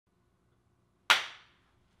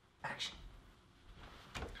Action.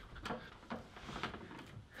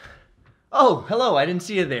 Oh, hello, I didn't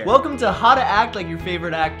see you there. Welcome to How to Act Like Your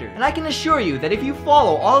Favorite Actor. And I can assure you that if you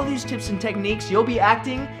follow all of these tips and techniques, you'll be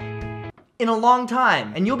acting in a long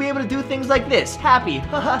time. And you'll be able to do things like this. Happy,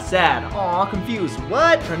 haha, sad, aw, confused,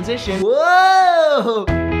 what? Transition, whoa!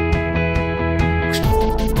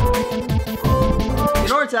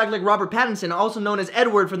 In order to act like Robert Pattinson, also known as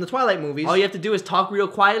Edward from the Twilight movies, all you have to do is talk real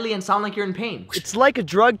quietly and sound like you're in pain. It's like a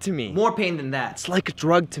drug to me. More pain than that. It's like a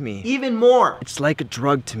drug to me. Even more. It's like a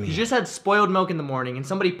drug to me. You just had spoiled milk in the morning and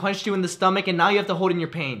somebody punched you in the stomach and now you have to hold in your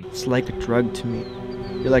pain. It's like a drug to me.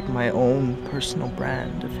 You're like my own personal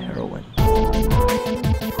brand of heroin.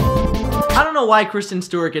 I don't know why Kristen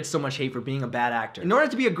Stewart gets so much hate for being a bad actor. In order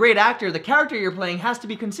to be a great actor, the character you're playing has to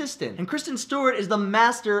be consistent. And Kristen Stewart is the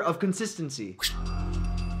master of consistency.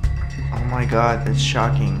 Oh my god, that's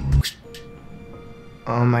shocking.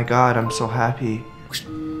 Oh my god, I'm so happy.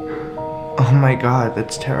 Oh my god,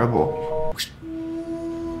 that's terrible.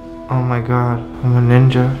 Oh my god, I'm a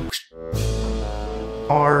ninja.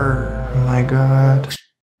 Oh my god.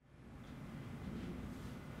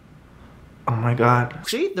 Oh my god.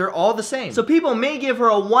 See, they're all the same. So people may give her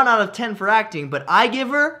a 1 out of 10 for acting, but I give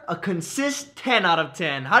her a consist 10 out of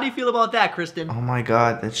 10. How do you feel about that, Kristen? Oh my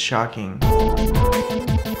god, that's shocking.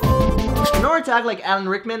 In order to act like Alan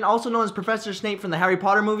Rickman, also known as Professor Snape from the Harry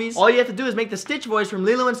Potter movies, all you have to do is make the Stitch voice from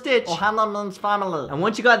Lilo and Stitch. Oh, Hamlin's family. And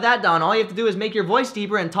once you got that down, all you have to do is make your voice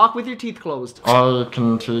deeper and talk with your teeth closed. I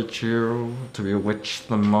can teach you to bewitch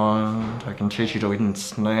the mind. I can teach you to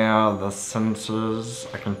ensnare the senses.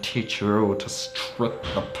 I can teach you to strip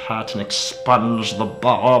the pet and expunge the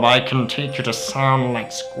bob. I can teach you to sound like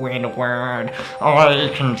Squidward. I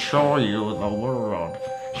can show you the world.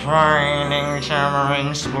 Shining,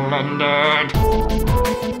 shimmering, splendid.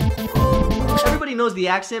 Everybody knows the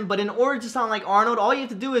accent, but in order to sound like Arnold, all you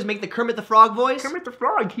have to do is make the Kermit the Frog voice. Kermit the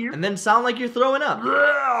Frog here. And then sound like you're throwing up.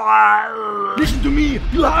 Listen to me!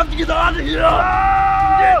 You have to get out of here!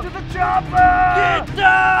 Get to the chopper! Get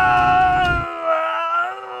down!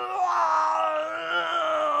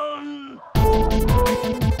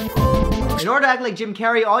 In order to act like Jim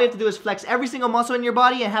Carrey, all you have to do is flex every single muscle in your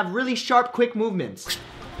body and have really sharp, quick movements.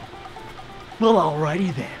 Well,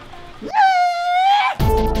 alrighty then. A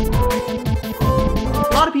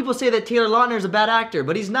lot of people say that Taylor Lautner is a bad actor,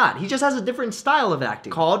 but he's not. He just has a different style of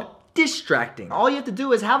acting called distracting. All you have to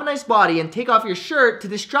do is have a nice body and take off your shirt to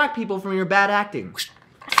distract people from your bad acting.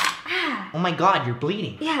 Oh my god, you're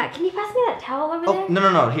bleeding. Yeah, can you pass me that towel over there? Oh,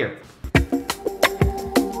 no, here.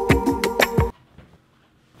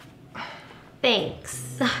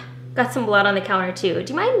 Thanks. Got some blood on the counter too.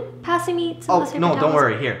 Do you mind passing me some of those paper towels? No, don't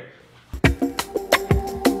worry, here.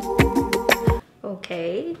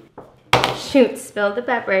 Okay. Shoot, spilled the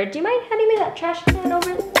pepper. Do you mind handing me that trash can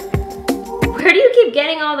over? Where do you keep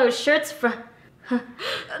getting all those shirts from?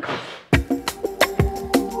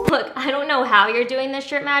 Look, I don't know how you're doing this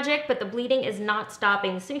shirt magic, but the bleeding is not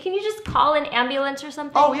stopping. So can you just call an ambulance or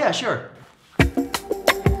something? Oh yeah, sure.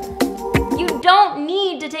 You don't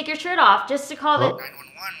need to take your shirt off just to call the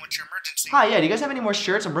 911, what's your emergency? Hi, yeah, do you guys have any more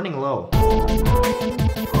shirts? I'm running low.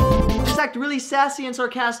 Just act really sassy and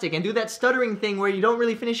sarcastic and do that stuttering thing where you don't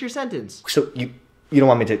really finish your sentence. So you don't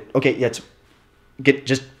want me to? Okay, yeah. Just grab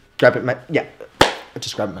it.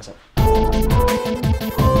 Just grab it myself.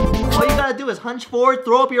 All you gotta do is hunch forward,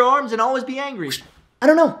 throw up your arms, and always be angry. I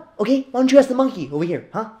don't know. Okay, why don't you ask the monkey over here,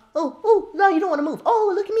 huh? Oh, no, you don't want to move.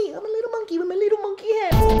 Oh, look at me. I'm a little monkey with my little monkey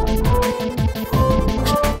head.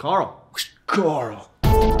 Carl.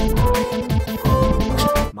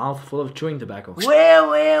 Mouth full of chewing tobacco.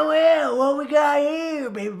 Well, what we got here,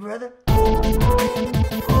 baby brother?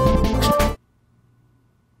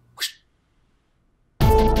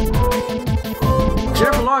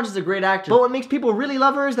 Jennifer Lawrence is a great actor, but what makes people really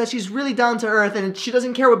love her is that she's really down to earth and she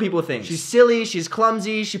doesn't care what people think. She's silly, she's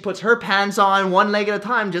clumsy, she puts her pants on one leg at a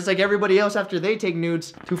time just like everybody else after they take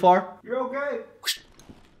nudes. Too far? You're okay.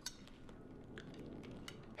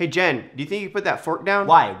 Hey Jen, do you think you could put that fork down?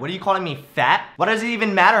 Why? What are you calling me, fat? Why does it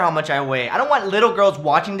even matter how much I weigh? I don't want little girls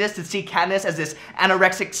watching this to see Katniss as this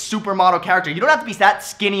anorexic supermodel character. You don't have to be that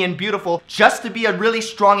skinny and beautiful just to be a really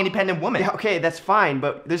strong, independent woman. Yeah, okay, that's fine,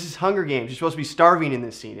 but this is Hunger Games. You're supposed to be starving in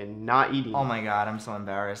this scene and not eating. Oh my god, I'm so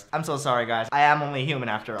embarrassed. I'm so sorry, guys. I am only human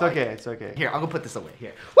after all. It's okay. Here, I'll go put this away.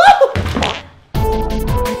 Here. Woo!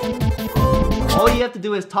 All you have to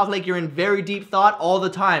do is talk like you're in very deep thought all the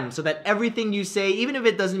time so that everything you say, even if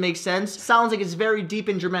it doesn't make sense, sounds like it's very deep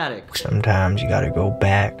and dramatic. Sometimes you gotta go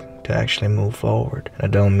back to to actually move forward. And I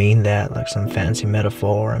don't mean that like some fancy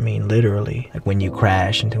metaphor. I mean literally, like when you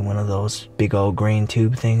crash into one of those big old green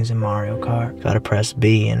tube things in Mario Kart. You gotta press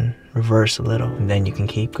B and reverse a little, and then you can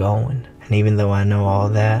keep going. And even though I know all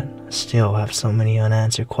that, I still have so many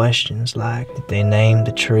unanswered questions, like, did they name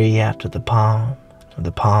the tree after the palm? Or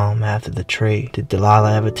the palm after the tree? Did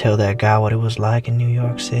Delilah ever tell that guy what it was like in New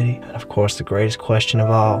York City? And of course, the greatest question of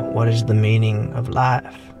all, what is the meaning of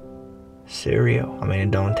life? Cereal. I mean,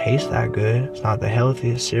 it don't taste that good. It's not the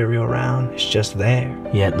healthiest cereal around. It's just there.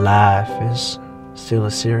 Yet life is still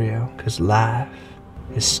a cereal, because life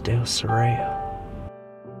is still surreal.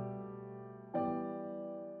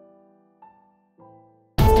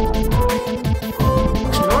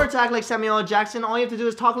 To act like Samuel L. Jackson, all you have to do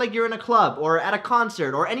is talk like you're in a club or at a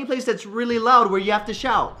concert or any place that's really loud where you have to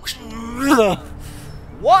shout.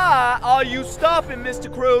 Why are you stopping,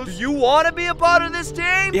 Mr. Cruz? Do you want to be a part of this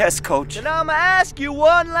team? Yes, coach. Then I'ma ask you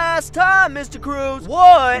one last time, Mr. Cruz.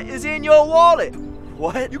 What is in your wallet?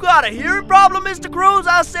 What? You got a hearing problem, Mr. Cruz?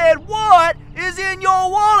 I said, what is in your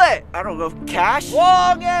wallet? I don't know, cash?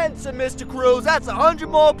 Wrong answer, Mr. Cruz. That's 100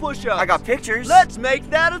 more push-ups. I got pictures. Let's make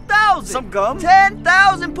that 1,000. Some gum?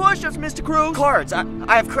 10,000 push-ups, Mr. Cruz. Cards. I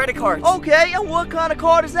have credit cards. Okay, and what kind of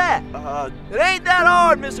card is that? It ain't that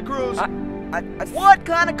hard, Mr. Cruz. What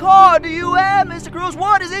kind of card do you have, Mr. Cruz?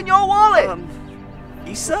 What is in your wallet?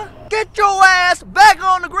 Isa? Get your ass back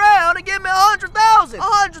on the ground and give me 100,000.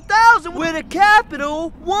 100,000 with a capital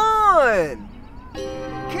 1.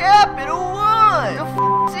 Capital 1. The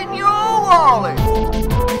f***'s in your wallet?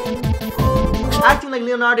 Acting like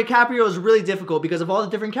Leonardo DiCaprio is really difficult because of all the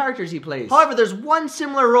different characters he plays. However, there's one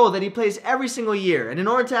similar role that he plays every single year, and in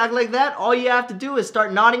order to act like that, all you have to do is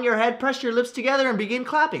start nodding your head, press your lips together, and begin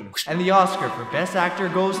clapping. And the Oscar for Best Actor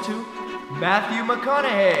goes to Matthew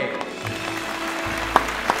McConaughey.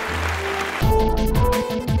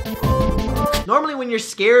 Normally when you're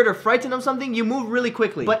scared or frightened of something, you move really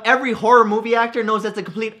quickly. But every horror movie actor knows that's the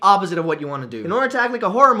complete opposite of what you want to do. In order to act like a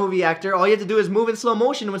horror movie actor, all you have to do is move in slow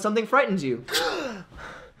motion when something frightens you.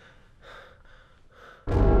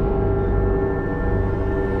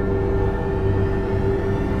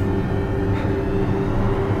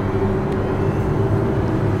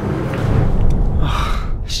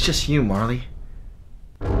 It's just you, Marley.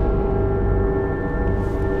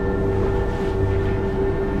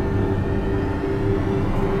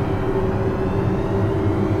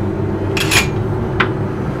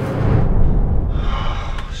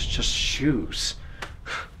 Shoes.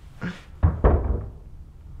 Oh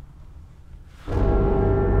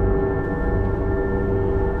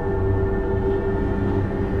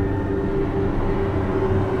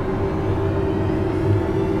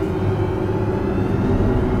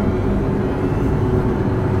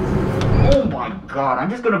my god,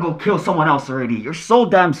 I'm just gonna go kill someone else already. You're so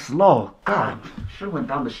damn slow. God, should've went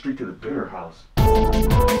down the street to the beer house.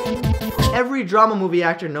 Every drama movie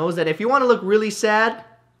actor knows that if you want to look really sad,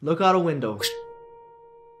 look out a window.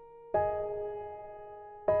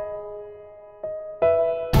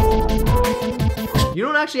 You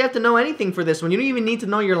don't actually have to know anything for this one. You don't even need to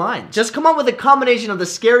know your lines. Just come up with a combination of the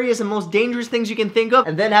scariest and most dangerous things you can think of,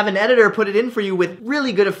 and then have an editor put it in for you with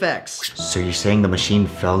really good effects. So you're saying the machine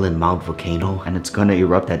fell in Mount Volcano and it's gonna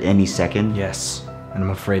erupt at any second? Yes, and I'm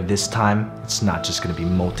afraid this time, it's not just gonna be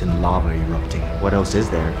molten lava erupting. What else is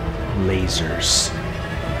there? Lasers.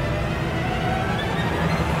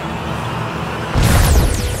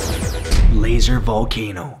 Laser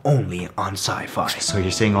volcano, only on Sci-Fi. So you're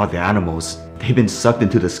saying all the animals, they've been sucked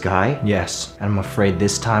into the sky? Yes, and I'm afraid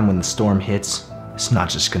this time when the storm hits, it's not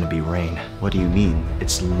just gonna be rain. What do you mean?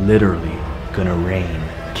 It's literally gonna rain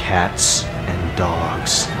cats and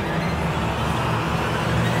dogs.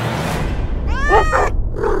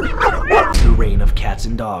 The reign of cats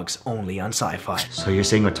and dogs, only on Sci-Fi. So you're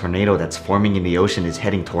saying a tornado that's forming in the ocean is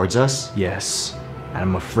heading towards us? Yes. And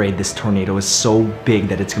I'm afraid this tornado is so big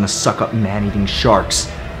that it's gonna suck up man-eating sharks.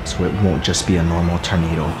 So it won't just be a normal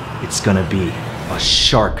tornado. It's gonna be a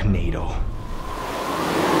sharknado.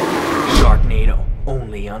 Sharknado,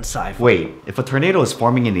 only on Sci-Fi. Wait, if a tornado is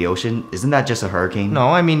forming in the ocean, isn't that just a hurricane? No,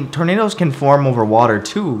 I mean, tornadoes can form over water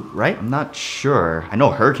too, right? I'm not sure. I know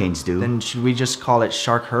hurricanes do. Then should we just call it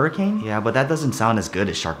Shark Hurricane? Yeah, but that doesn't sound as good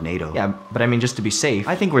as Sharknado. Yeah, but I mean, just to be safe.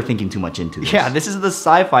 I think we're thinking too much into this. Yeah, this is the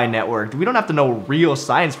Sci-Fi Network. We don't have to know real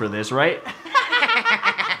science for this, right?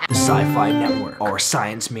 The Sci-Fi Network. Our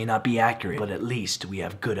science may not be accurate, but at least we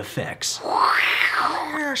have good effects.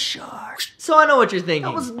 So I know what you're thinking.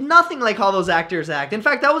 That was nothing like how those actors act. In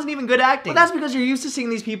fact, that wasn't even good acting. But that's because you're used to seeing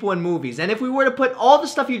these people in movies. And if we were to put all the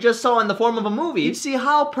stuff you just saw in the form of a movie, you'd see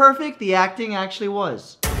how perfect the acting actually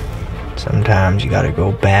was. Sometimes you gotta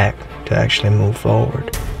go back to actually move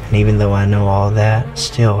forward. And even though I know all that,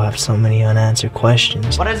 still have so many unanswered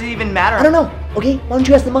questions. What does it even matter? I don't know. Okay, why don't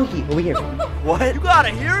you ask the monkey over here? What? You got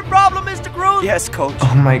a hearing problem, Mr. Cruz? Yes, coach.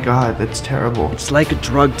 Oh my god, that's terrible. It's like a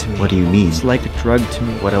drug to me. What do you mean? It's like a drug to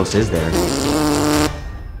me. What else is there?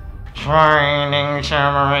 Shining,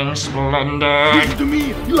 shimmering, splendid. To me,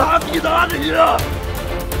 you have to get out of here!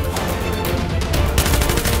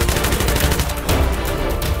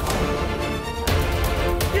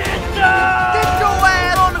 Get down! Get your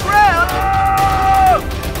ass on the ground!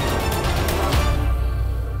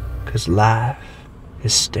 Cause life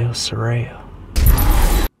is still surreal.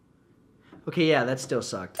 Okay, yeah, that still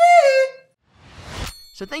sucked.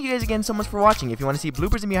 So thank you guys again so much for watching. If you want to see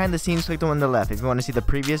bloopers and behind the scenes, click the one on the left. If you want to see the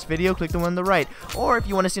previous video, click the one on the right. Or if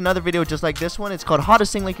you want to see another video just like this one, it's called How to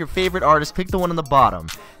Sing Like Your Favorite Artist, click the one on the bottom.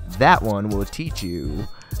 That one will teach you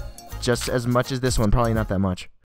just as much as this one, probably not that much.